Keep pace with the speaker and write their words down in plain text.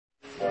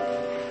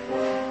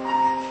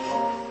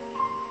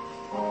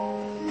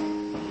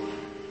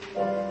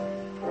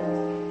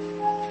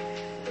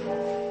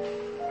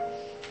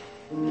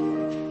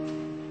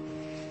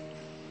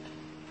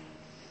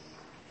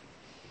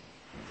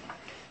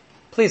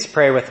Please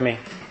pray with me.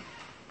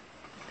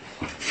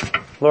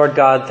 Lord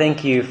God,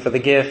 thank you for the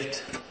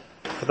gift,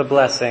 for the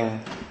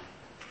blessing,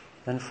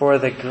 and for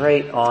the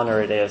great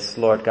honor it is,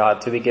 Lord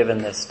God, to be given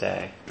this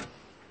day.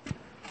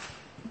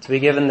 To be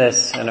given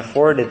this and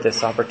afforded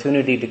this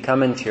opportunity to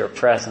come into your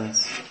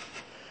presence,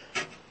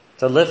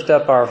 to lift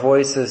up our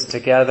voices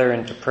together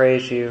and to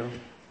praise you,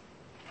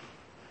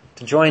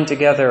 to join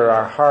together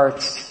our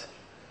hearts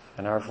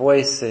and our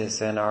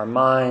voices and our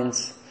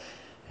minds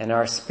and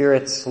our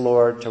spirits,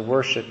 Lord, to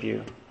worship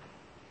you.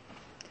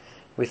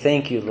 We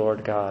thank you,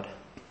 Lord God,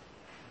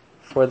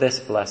 for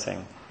this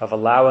blessing of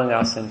allowing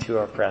us into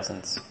our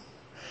presence.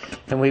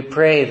 And we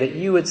pray that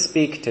you would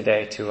speak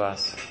today to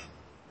us.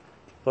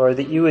 Lord,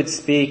 that you would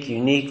speak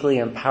uniquely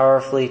and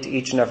powerfully to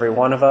each and every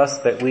one of us,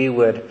 that we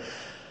would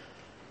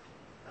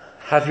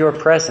have your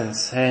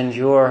presence and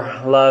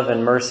your love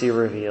and mercy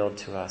revealed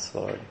to us,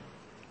 Lord.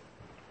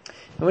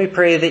 And we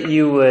pray that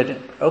you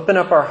would open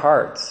up our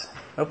hearts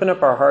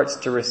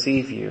to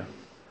receive you.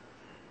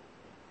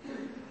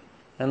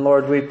 And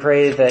Lord, we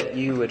pray that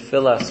you would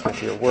fill us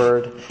with your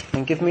word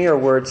and give me your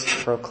words to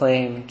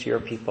proclaim to your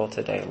people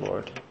today,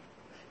 Lord.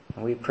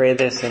 And we pray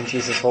this in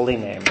Jesus' holy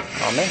name.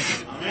 Amen.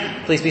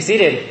 Amen. Please be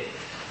seated.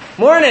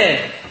 Morning.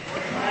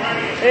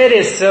 It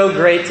is so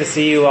great to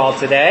see you all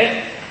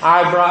today.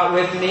 I brought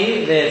with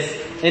me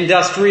this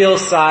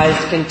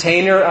industrial-sized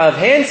container of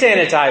hand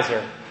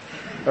sanitizer.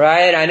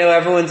 Right? I know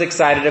everyone's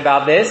excited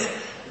about this.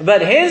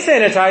 But hand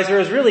sanitizer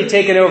has really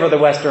taken over the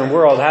Western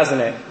world,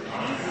 hasn't it?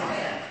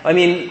 I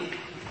mean,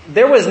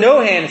 there was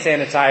no hand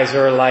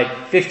sanitizer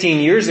like 15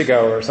 years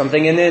ago or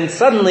something, and then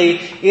suddenly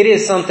it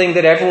is something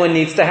that everyone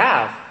needs to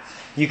have.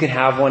 You can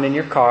have one in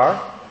your car,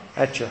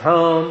 at your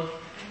home.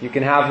 You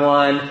can have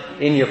one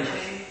in your,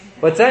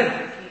 what's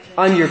that?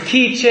 On your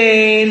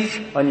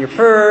keychain, on your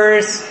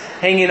purse,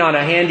 hanging on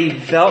a handy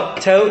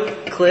belt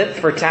tote clip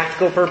for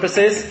tactical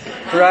purposes,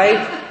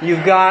 right?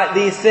 You've got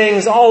these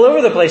things all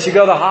over the place. You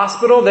go to the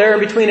hospital, they're in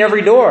between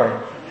every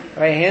door,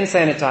 right? Hand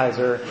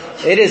sanitizer.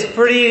 It is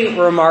pretty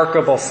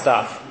remarkable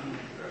stuff.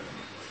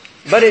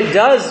 But it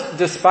does,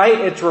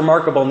 despite its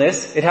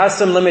remarkableness, it has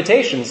some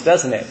limitations,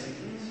 doesn't it?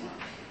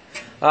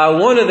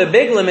 One of the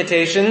big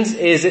limitations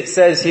is it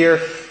says here,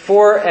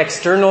 for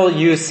external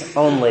use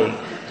only.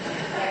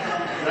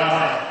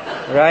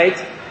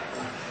 Right?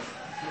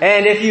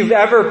 And if you've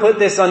ever put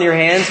this on your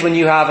hands when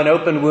you have an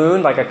open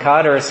wound, like a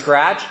cut or a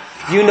scratch,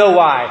 you know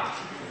why.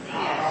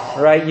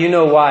 Right? You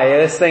know why.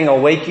 This thing will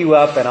wake you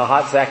up in a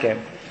hot second.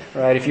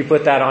 Right? If you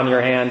put that on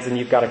your hands and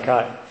you've got a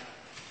cut.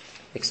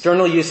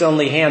 External use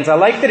only hands. I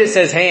like that it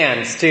says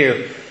hands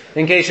too.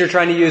 In case you're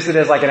trying to use it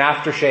as like an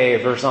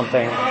aftershave or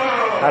something.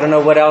 I don't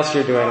know what else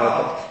you're doing with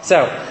it.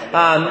 So,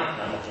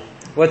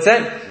 what's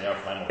that?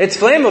 It's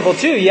flammable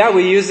too. Yeah,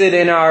 we use it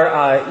in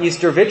our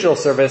Easter Vigil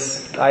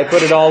service. I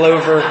put it all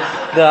over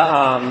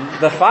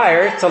the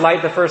fire to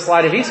light the first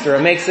light of Easter.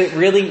 It makes it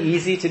really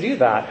easy to do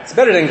that. It's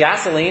better than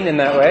gasoline in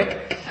that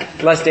way.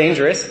 Less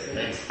dangerous.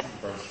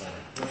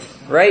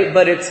 Right?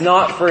 But it's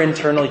not for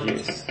internal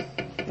use.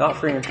 Not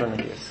for internal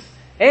use.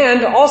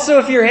 And also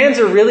if your hands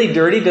are really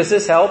dirty, does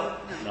this help?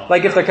 No.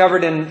 Like if they're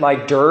covered in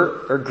like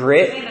dirt or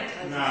grit?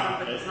 No,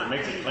 it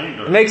makes it clean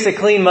dirt. It makes it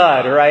clean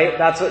mud, right?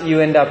 That's what you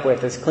end up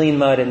with, is clean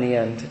mud in the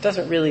end. It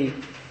doesn't really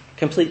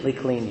completely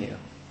clean you.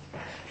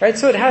 Right?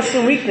 So it has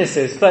some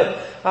weaknesses, but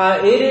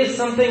it is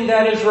something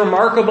that is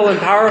remarkable and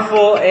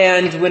powerful,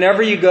 and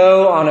whenever you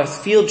go on a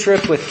field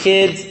trip with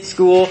kids,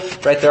 school,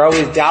 right, they're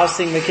always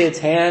dousing the kids'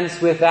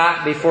 hands with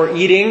that before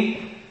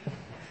eating.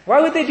 Why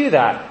would they do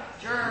that?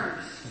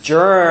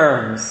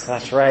 Germs.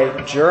 That's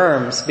right,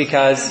 germs,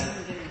 because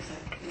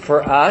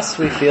for us,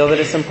 we feel that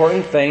it's an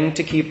important thing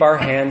to keep our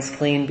hands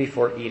clean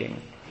before eating.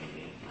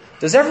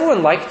 Does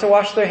everyone like to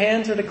wash their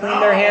hands or to clean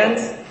their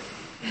hands?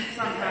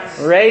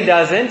 Ray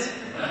doesn't.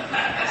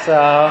 So,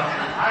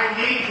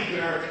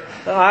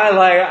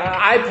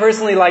 I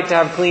personally like to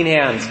have clean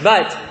hands,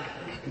 but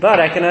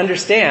I can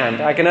understand.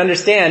 And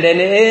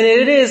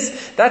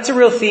that's a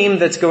real theme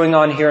that's going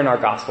on here in our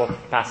gospel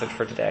passage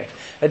for today.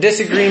 A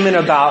disagreement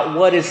about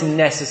what is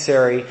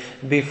necessary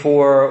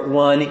before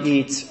one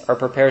eats or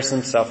prepares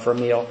himself for a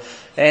meal.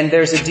 And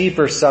there's a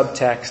deeper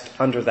subtext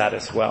under that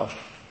as well.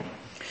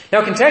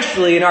 Now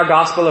contextually, in our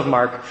Gospel of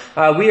Mark,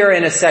 we are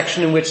in a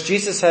section in which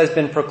Jesus has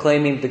been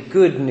proclaiming the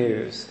good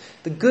news.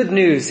 The good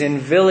news in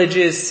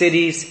villages,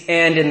 cities,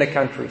 and in the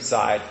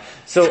countryside.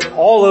 So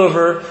all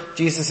over,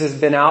 Jesus has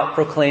been out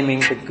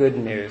proclaiming the good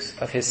news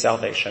of his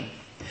salvation.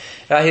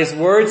 His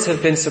words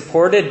have been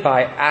supported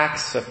by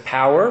acts of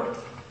power,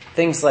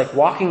 things like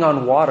walking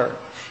on water,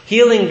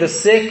 healing the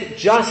sick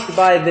just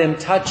by them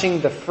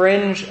touching the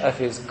fringe of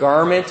his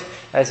garment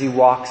as he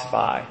walks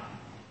by,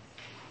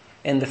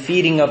 and the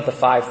feeding of the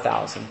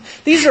 5,000.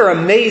 These are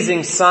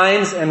amazing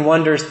signs and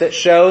wonders that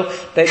show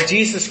that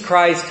Jesus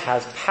Christ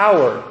has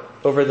power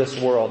over this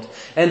world,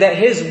 and that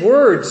his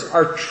words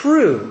are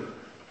true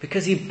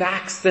because he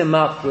backs them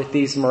up with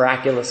these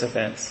miraculous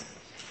events.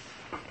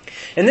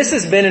 And this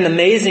has been an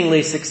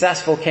amazingly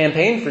successful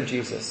campaign for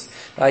Jesus.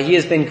 He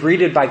has been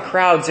greeted by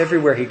crowds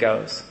everywhere he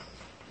goes.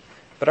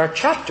 But our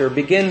chapter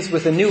begins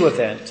with a new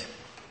event.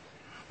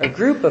 A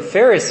group of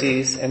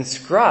Pharisees and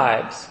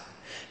scribes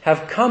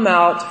have come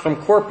out from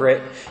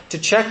corporate to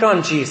check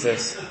on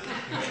Jesus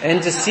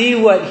and to see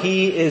what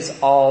he is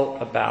all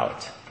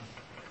about.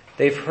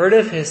 They've heard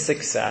of his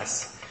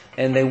success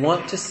and they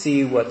want to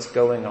see what's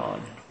going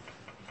on.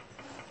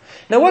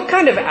 Now, what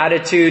kind of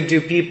attitude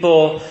do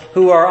people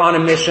who are on a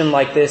mission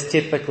like this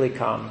typically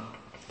come?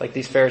 Like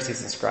these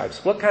Pharisees and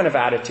scribes. What kind of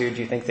attitude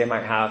do you think they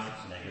might have?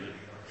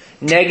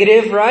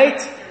 Negative, right?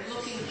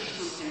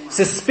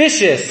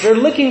 Suspicious. They're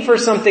looking for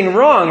something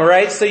wrong,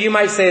 right? So you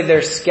might say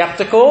they're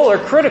skeptical or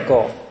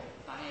critical.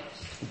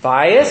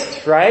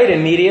 Biased, right?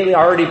 Immediately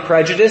already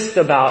prejudiced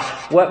about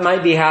what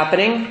might be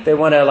happening. They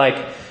want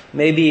to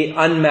maybe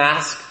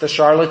unmask the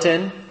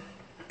charlatan,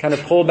 kind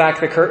of pull back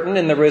the curtain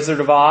in the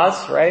Wizard of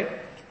Oz, right?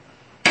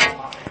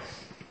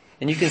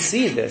 And you can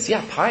see this.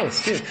 Yeah,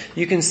 pious too.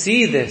 You can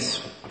see this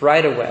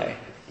right away.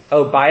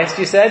 Oh, biased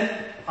you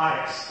said?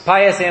 Pious.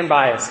 Pious and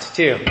biased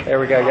too. There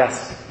we go,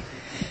 yes.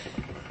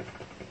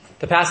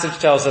 The passage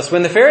tells us,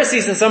 when the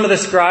Pharisees and some of the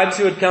scribes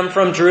who had come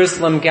from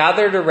Jerusalem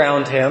gathered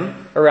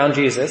around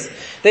Jesus,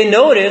 they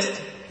noticed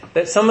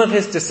that some of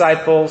his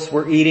disciples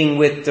were eating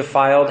with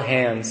defiled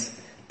hands,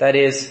 that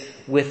is,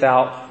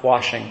 without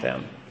washing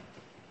them.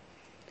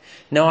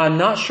 Now, I'm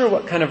not sure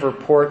what kind of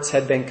reports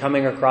had been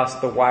coming across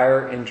the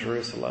wire in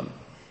Jerusalem,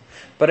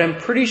 but I'm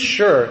pretty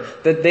sure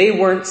that they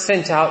weren't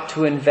sent out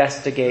to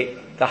investigate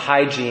the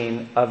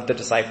hygiene of the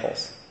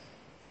disciples.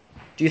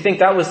 Do you think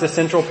that was the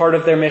central part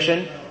of their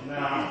mission?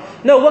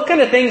 No, what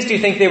kind of things do you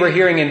think they were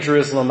hearing in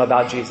Jerusalem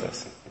about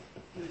Jesus?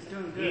 He was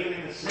doing good,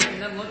 making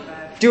them look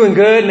bad. Doing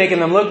good, making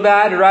them look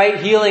bad,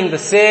 right? Healing the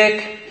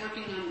sick.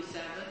 Working on the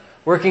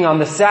Sabbath. Working on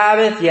the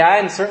Sabbath,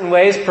 yeah, in certain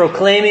ways.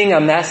 Proclaiming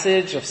a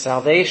message of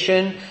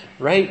salvation,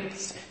 right?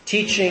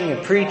 Teaching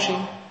and preaching.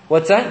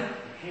 What's that?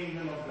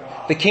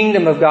 The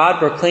kingdom of God.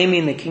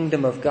 Proclaiming the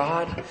kingdom of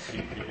God.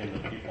 Giving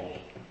the people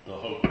the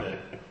hope that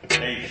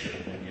they should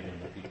have been giving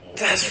the people.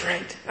 That's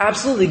right.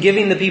 Absolutely.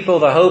 Giving the people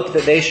the hope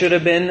that they should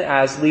have been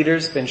as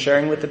leaders, been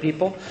sharing with the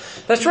people.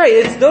 That's right.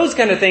 It's those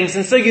kind of things.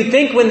 And so you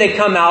think when they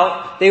come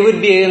out, they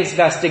would be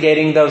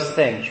investigating those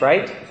things,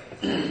 right?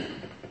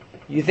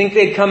 You think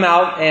they'd come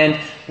out and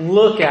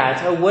look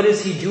at, what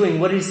is he doing?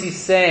 What is he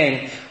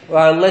saying?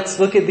 Let's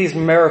look at these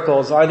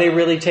miracles. Are they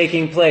really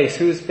taking place?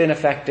 Who's been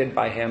affected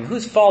by him?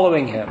 Who's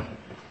following him?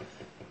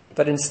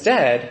 But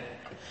instead,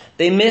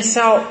 they miss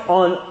out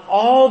on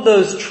all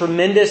those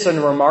tremendous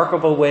and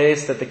remarkable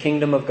ways that the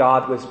kingdom of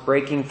God was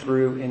breaking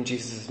through in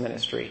Jesus'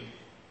 ministry.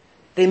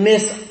 They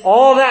miss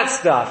all that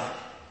stuff.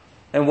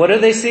 And what do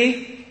they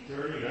see?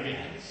 Dirty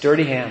hands.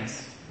 Dirty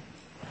hands.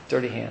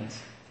 Dirty hands.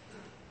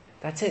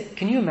 That's it.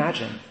 Can you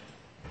imagine?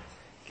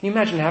 Can you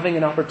imagine having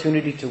an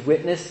opportunity to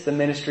witness the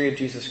ministry of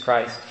Jesus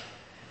Christ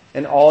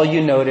and all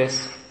you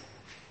notice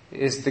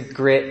is the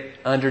grit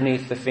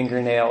underneath the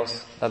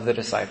fingernails of the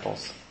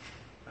disciples?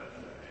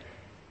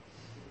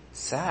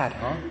 Sad,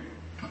 huh?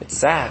 It's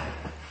sad.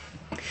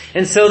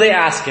 And so they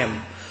ask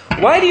him,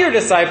 why do your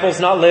disciples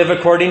not live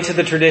according to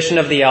the tradition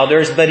of the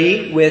elders, but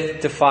eat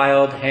with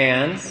defiled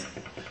hands?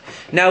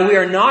 Now, we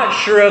are not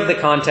sure of the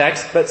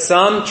context, but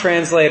some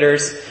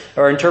translators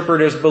or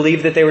interpreters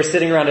believe that they were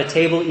sitting around a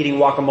table eating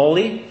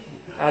guacamole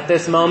at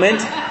this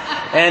moment,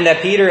 and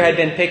that Peter had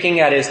been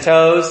picking at his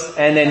toes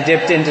and then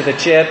dipped into the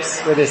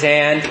chips with his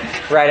hand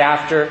right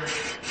after.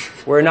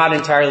 We're not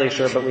entirely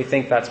sure, but we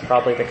think that's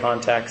probably the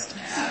context.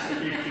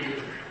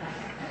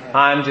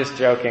 I'm just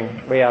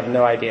joking. We have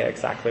no idea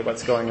exactly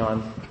what's going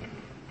on.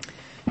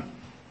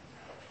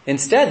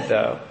 Instead,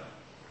 though,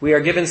 we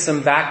are given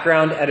some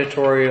background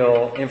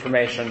editorial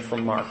information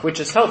from Mark, which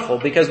is helpful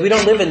because we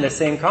don't live in the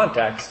same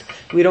context.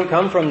 We don't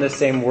come from the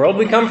same world.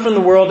 We come from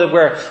the world of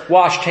where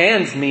washed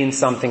hands means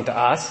something to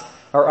us,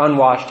 or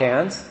unwashed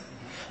hands.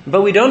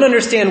 But we don't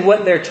understand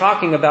what they're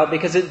talking about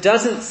because it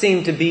doesn't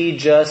seem to be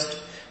just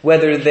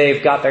whether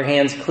they've got their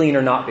hands clean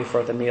or not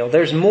before the meal.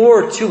 There's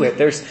more to it.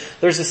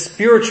 There's a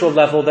spiritual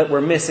level that we're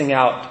missing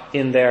out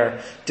in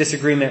their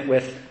disagreement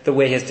with the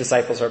way his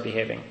disciples are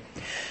behaving.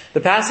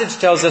 The passage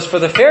tells us, for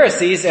the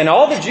Pharisees and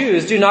all the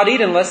Jews do not eat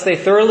unless they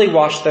thoroughly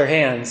wash their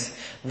hands,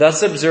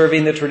 thus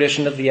observing the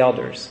tradition of the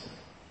elders.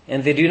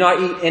 And they do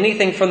not eat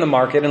anything from the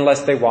market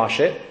unless they wash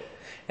it.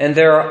 And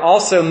there are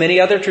also many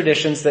other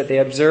traditions that they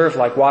observe,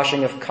 like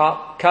washing of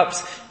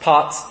cups,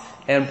 pots,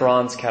 and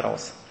bronze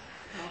kettles.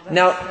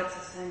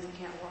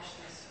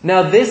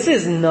 Now this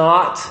is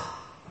not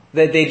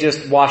that they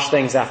just wash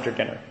things after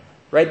dinner.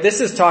 Right?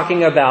 This is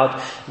talking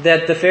about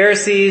that the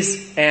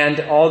Pharisees and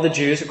all the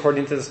Jews,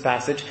 according to this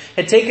passage,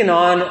 had taken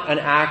on an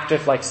act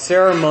of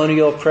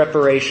ceremonial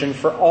preparation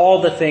for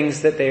all the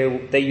things that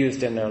they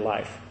used in their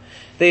life.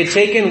 They had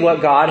taken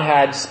what God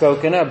had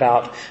spoken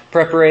about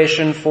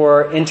preparation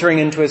for entering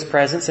into his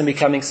presence and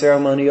becoming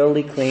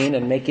ceremonially clean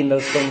and making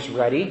those things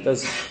ready,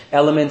 those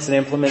elements and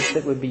implements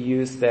that would be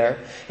used there.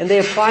 And they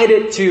applied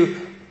it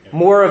to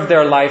more of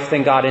their life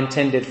than God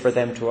intended for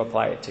them to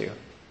apply it to.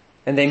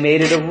 And they made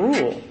it a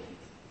rule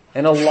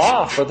and a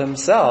law for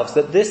themselves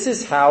that this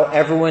is how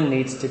everyone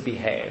needs to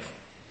behave.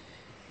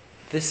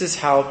 This is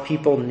how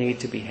people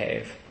need to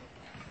behave.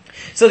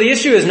 So the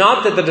issue is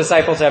not that the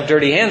disciples have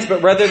dirty hands,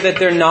 but rather that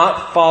they're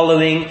not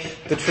following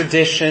the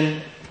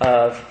tradition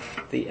of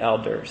the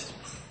elders.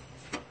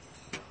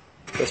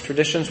 Those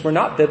traditions were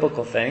not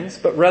biblical things,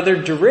 but rather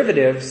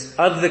derivatives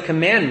of the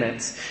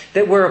commandments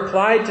that were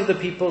applied to the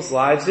people's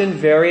lives in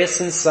various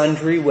and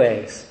sundry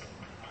ways.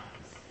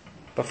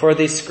 But for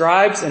the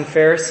scribes and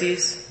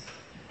Pharisees,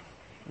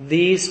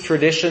 these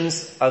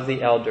traditions of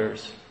the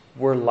elders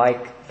were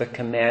like the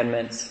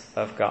commandments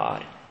of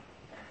God.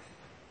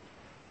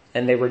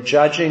 And they were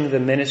judging the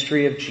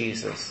ministry of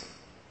Jesus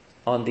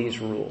on these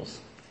rules.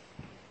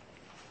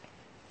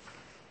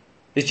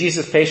 Is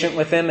Jesus patient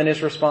with them in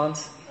his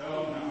response?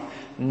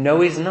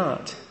 No, he's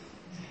not.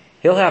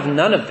 He'll have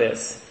none of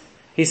this.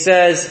 He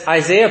says,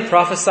 Isaiah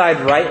prophesied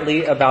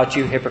rightly about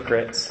you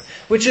hypocrites,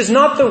 which is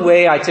not the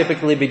way I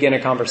typically begin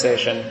a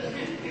conversation.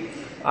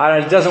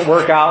 It doesn't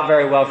work out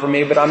very well for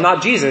me, but I'm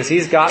not Jesus.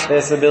 He's got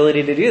this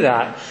ability to do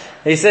that.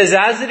 He says,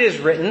 as it is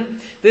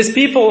written, this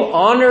people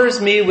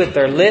honors me with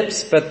their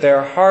lips, but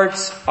their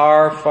hearts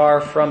are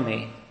far from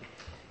me.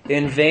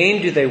 In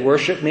vain do they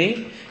worship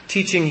me,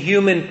 teaching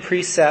human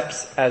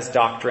precepts as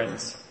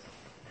doctrines.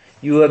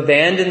 You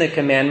abandon the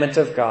commandment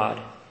of God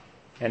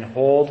and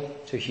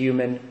hold to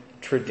human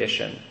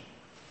tradition.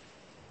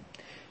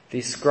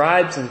 The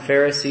scribes and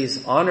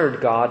Pharisees honored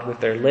God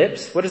with their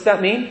lips. What does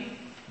that mean?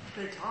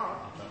 They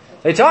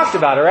talked. They talked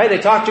about it, right? They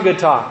talked a good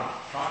talk.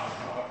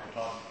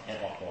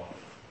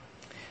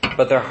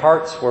 But their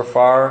hearts were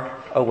far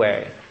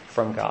away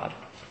from God.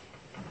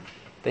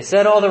 They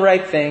said all the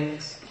right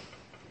things.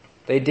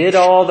 They did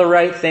all the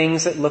right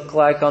things that looked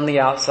like on the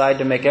outside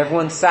to make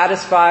everyone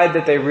satisfied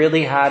that they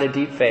really had a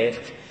deep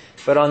faith.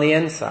 But on the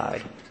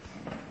inside,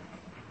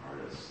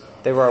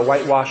 they were a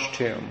whitewashed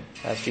tomb,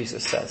 as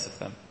Jesus says of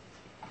them.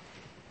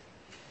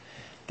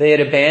 They had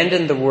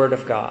abandoned the Word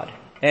of God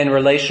and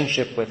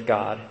relationship with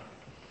God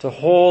to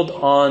hold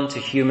on to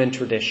human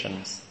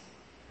traditions.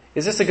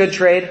 Is this a good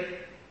trade?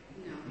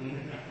 No.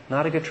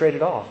 Not a good trade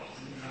at all.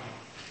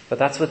 But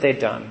that's what they've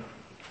done.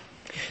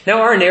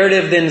 Now our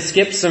narrative then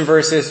skips some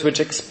verses which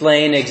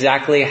explain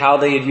exactly how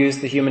they had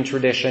used the human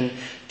tradition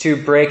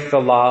to break the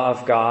law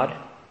of God.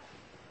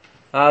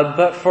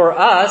 But for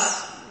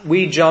us,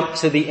 we jump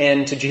to the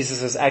end to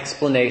Jesus'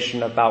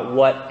 explanation about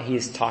what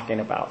he's talking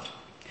about.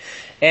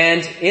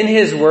 And in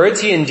his words,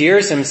 he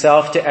endears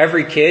himself to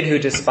every kid who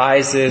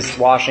despises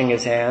washing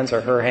his hands or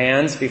her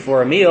hands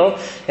before a meal.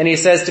 And he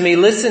says to me,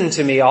 listen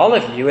to me, all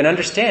of you, and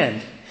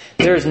understand.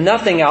 There is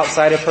nothing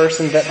outside a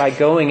person that by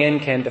going in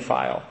can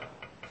defile.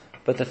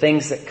 But the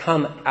things that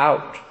come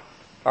out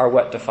are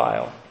what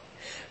defile.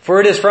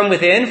 For it is from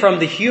within, from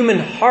the human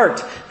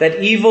heart,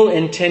 that evil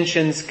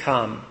intentions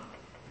come.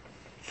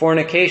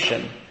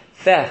 Fornication,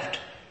 theft,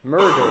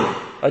 murder,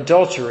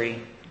 adultery,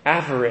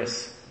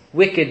 avarice,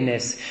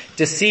 wickedness,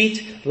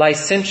 deceit,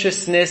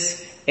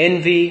 licentiousness,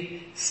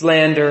 envy,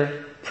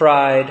 slander,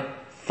 pride,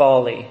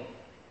 folly.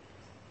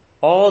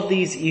 All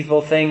these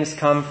evil things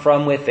come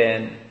from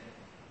within,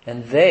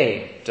 and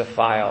they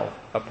defile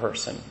a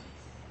person.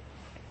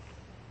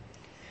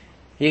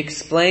 He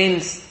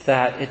explains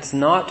that it's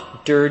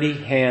not dirty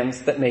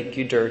hands that make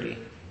you dirty.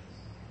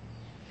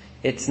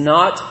 It's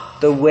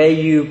not the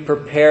way you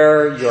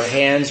prepare your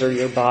hands or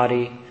your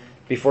body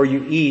before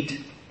you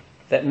eat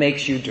that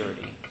makes you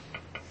dirty.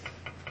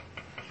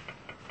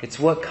 It's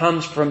what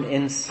comes from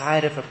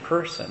inside of a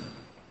person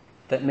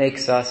that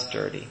makes us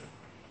dirty.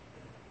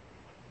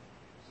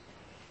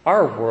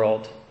 Our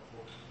world,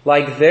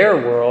 like their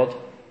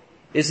world,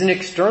 is an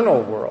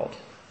external world.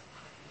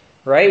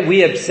 Right?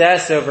 We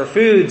obsess over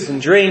foods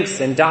and drinks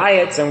and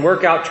diets and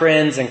workout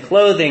trends and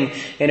clothing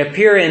and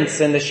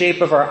appearance and the shape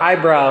of our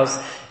eyebrows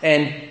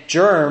and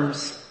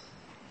germs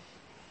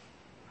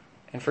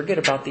and forget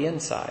about the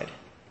inside.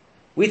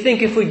 We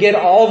think if we get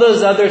all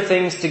those other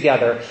things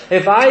together,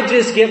 if I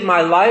just get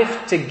my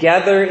life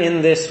together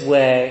in this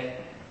way,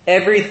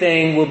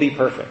 everything will be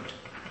perfect.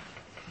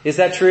 Is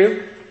that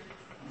true?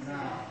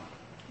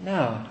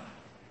 No.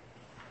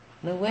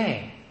 No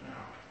way.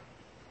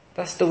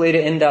 That's the way to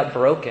end up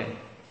broken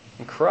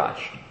and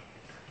crushed.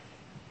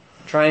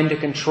 Trying to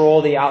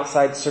control the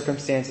outside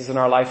circumstances in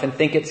our life and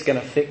think it's going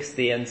to fix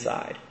the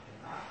inside.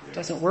 It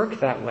doesn't work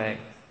that way.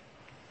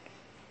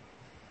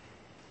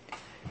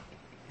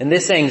 And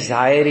this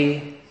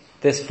anxiety,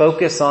 this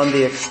focus on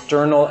the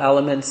external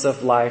elements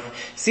of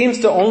life seems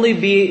to only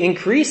be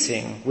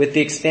increasing with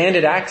the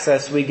expanded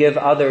access we give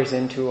others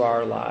into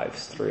our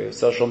lives through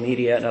social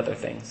media and other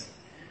things.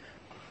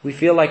 We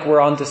feel like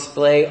we're on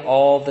display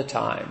all the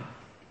time.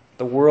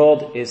 The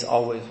world is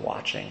always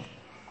watching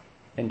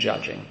and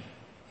judging.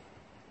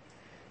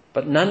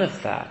 But none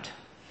of that,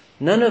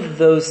 none of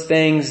those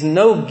things,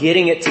 no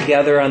getting it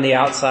together on the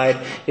outside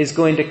is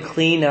going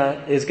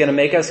to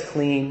make us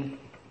clean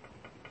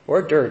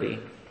or dirty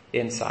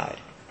inside,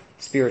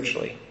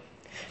 spiritually.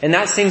 And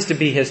that seems to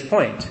be his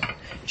point.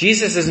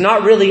 Jesus is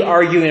not really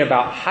arguing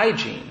about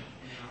hygiene.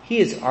 He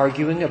is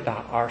arguing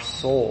about our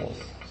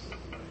souls.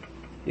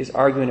 He is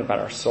arguing about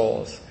our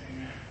souls.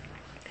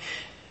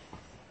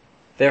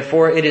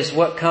 Therefore, it is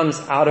what comes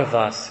out of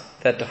us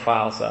that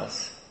defiles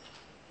us.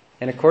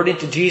 And according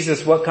to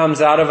Jesus, what comes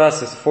out of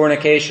us is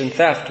fornication,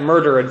 theft,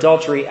 murder,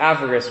 adultery,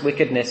 avarice,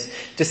 wickedness,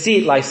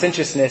 deceit,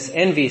 licentiousness,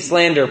 envy,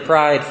 slander,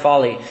 pride,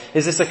 folly.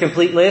 Is this a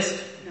complete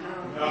list?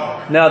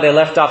 No, they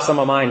left off some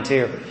of mine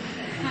too.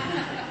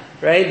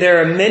 Right?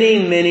 There are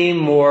many, many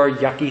more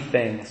yucky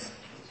things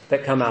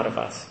that come out of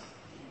us.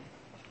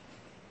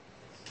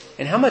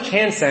 And how much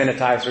hand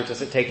sanitizer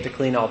does it take to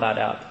clean all that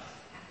up?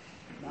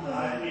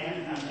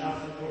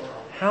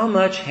 How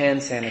much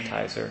hand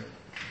sanitizer?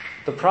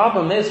 The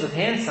problem is with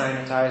hand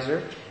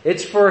sanitizer,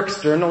 it's for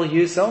external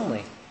use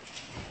only.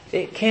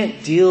 It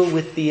can't deal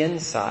with the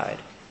inside.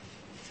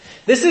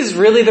 This is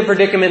really the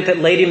predicament that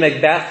Lady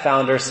Macbeth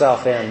found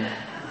herself in.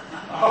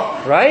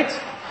 Right?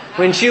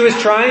 When she was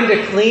trying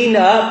to clean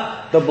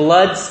up the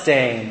blood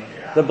stain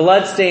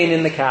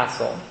in the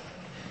castle.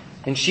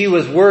 And she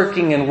was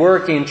working and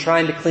working,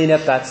 trying to clean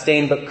up that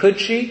stain, but could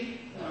she?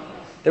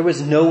 There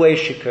was no way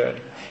she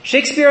could.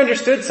 Shakespeare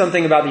understood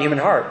something about the human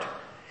heart.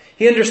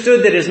 He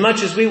understood that as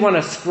much as we want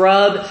to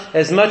scrub,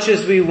 as much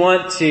as we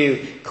want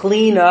to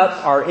clean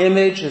up our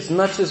image, as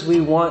much as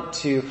we want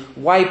to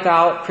wipe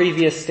out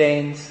previous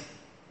stains,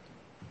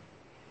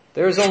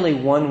 there is only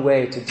one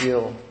way to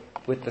deal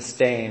with the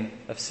stain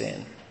of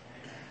sin.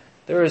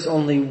 There is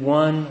only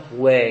one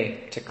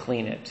way to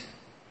clean it.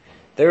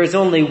 There is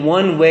only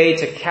one way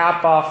to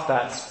cap off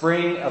that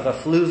spring of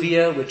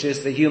effluvia, which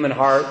is the human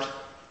heart.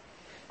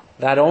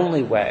 That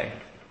only way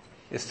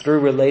is through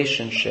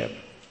relationship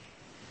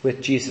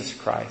with Jesus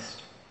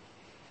Christ.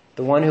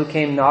 The one who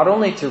came not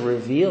only to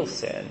reveal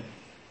sin,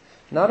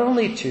 not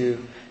only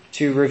to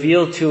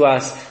reveal to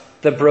us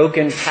the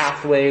broken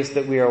pathways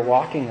that we are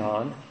walking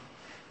on,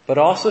 but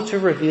also to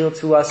reveal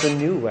to us a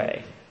new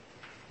way,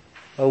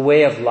 a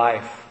way of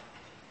life,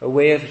 a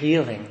way of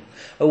healing,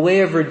 a way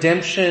of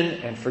redemption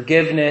and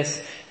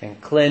forgiveness and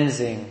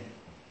cleansing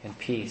and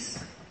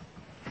peace.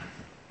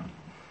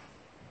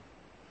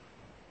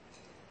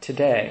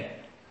 Today,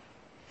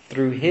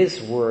 through his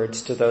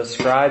words to those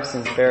scribes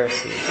and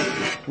Pharisees,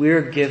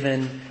 we're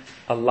given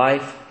a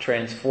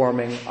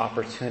life-transforming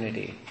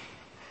opportunity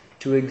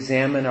to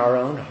examine our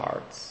own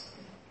hearts,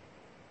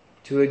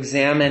 to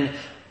examine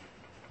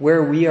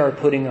where we are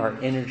putting our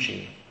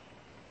energy,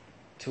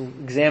 to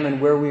examine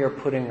where we are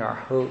putting our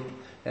hope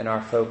and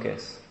our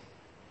focus.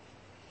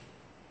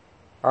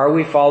 Are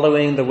we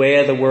following the way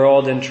of the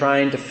world and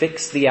trying to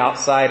fix the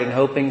outside and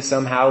hoping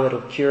somehow it'll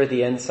cure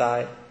the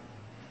inside?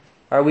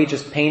 Are we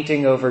just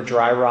painting over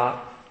dry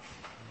rot?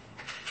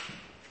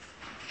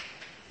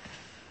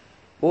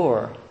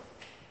 Or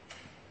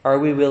are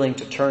we willing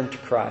to turn to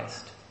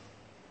Christ,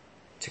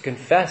 to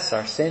confess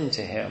our sin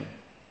to him,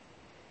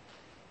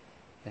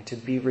 and to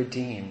be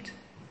redeemed,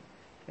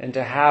 and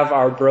to have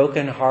our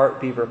broken heart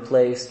be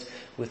replaced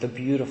with a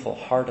beautiful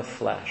heart of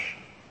flesh,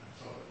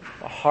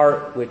 a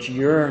heart which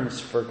yearns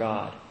for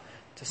God,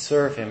 to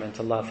serve him and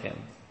to love him?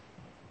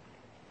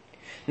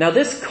 Now,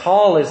 this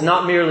call is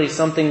not merely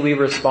something we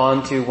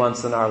respond to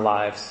once in our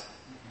lives,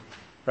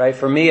 right?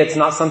 For me, it's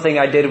not something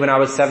I did when I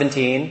was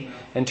 17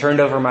 and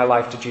turned over my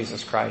life to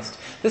Jesus Christ.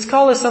 This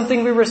call is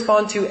something we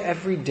respond to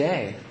every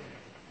day,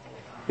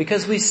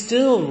 because we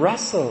still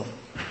wrestle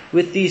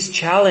with these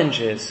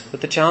challenges, with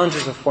the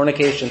challenges of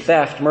fornication,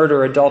 theft,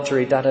 murder,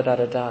 adultery,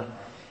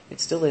 It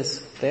still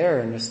is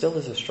there, and there still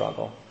is a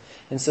struggle.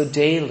 And so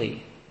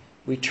daily,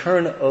 we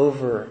turn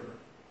over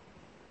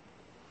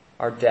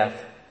our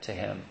death to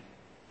him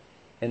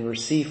and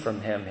receive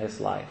from him his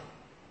life.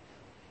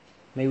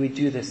 May we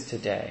do this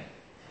today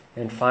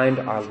and find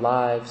our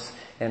lives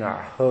and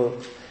our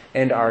hope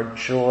and our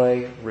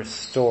joy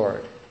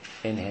restored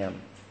in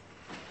him.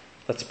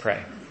 Let's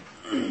pray.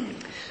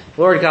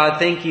 Lord God,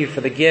 thank you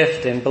for the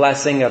gift and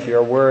blessing of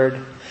your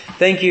word.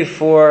 Thank you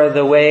for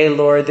the way,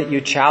 Lord, that you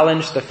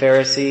challenged the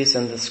Pharisees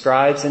and the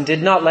scribes and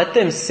did not let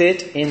them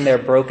sit in their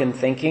broken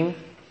thinking,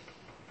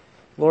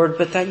 Lord,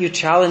 but that you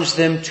challenged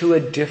them to a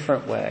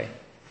different way,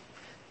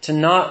 to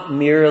not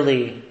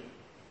merely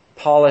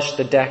polish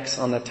the decks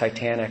on the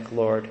Titanic,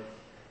 Lord,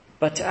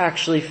 but to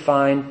actually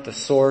find the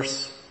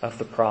source of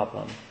the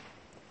problem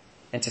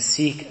and to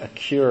seek a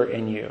cure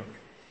in you.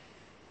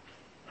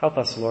 Help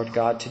us, Lord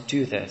God, to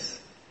do this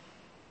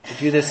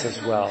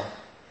as well.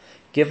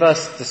 Give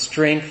us the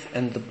strength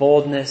and the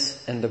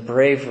boldness and the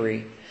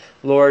bravery,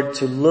 Lord,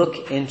 to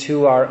look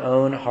into our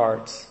own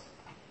hearts,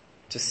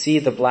 to see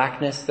the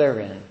blackness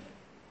therein,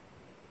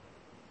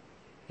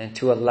 and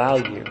to allow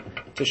you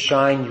to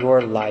shine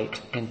your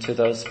light into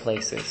those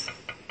places.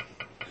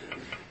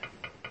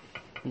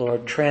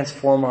 Lord,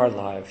 transform our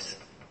lives.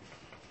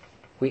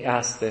 We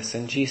ask this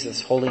in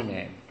Jesus' holy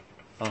name.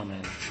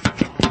 Amen.